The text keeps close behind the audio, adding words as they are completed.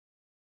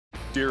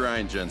Dear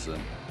Ryan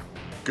Jensen,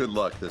 good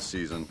luck this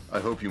season. I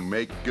hope you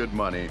make good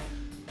money,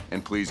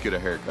 and please get a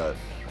haircut.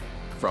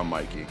 From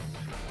Mikey.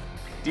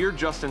 Dear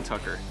Justin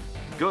Tucker,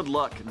 good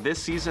luck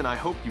this season. I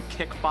hope you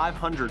kick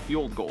 500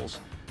 field goals.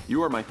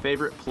 You are my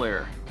favorite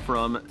player.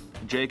 From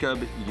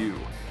Jacob U.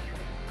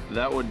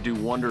 That would do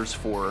wonders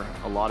for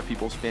a lot of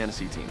people's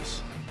fantasy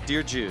teams.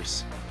 Dear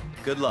Juice,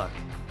 good luck.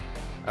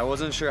 I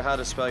wasn't sure how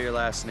to spell your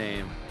last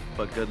name,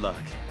 but good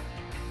luck.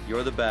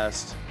 You're the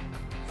best.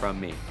 From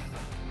me.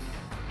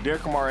 Dear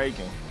Kamar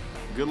Aiken,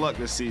 good luck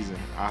this season.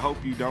 I hope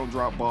you don't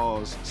drop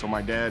balls so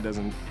my dad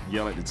doesn't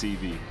yell at the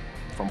TV.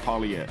 From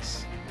Paulie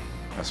S.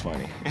 That's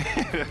funny.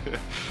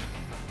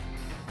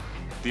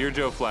 Dear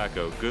Joe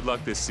Flacco, good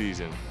luck this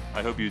season.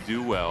 I hope you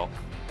do well.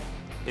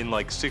 In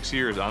like 6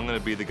 years, I'm gonna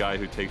be the guy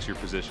who takes your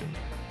position.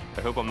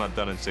 I hope I'm not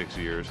done in 6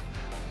 years.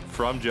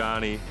 From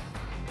Johnny,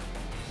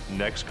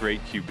 next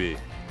great QB.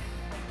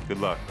 Good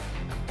luck.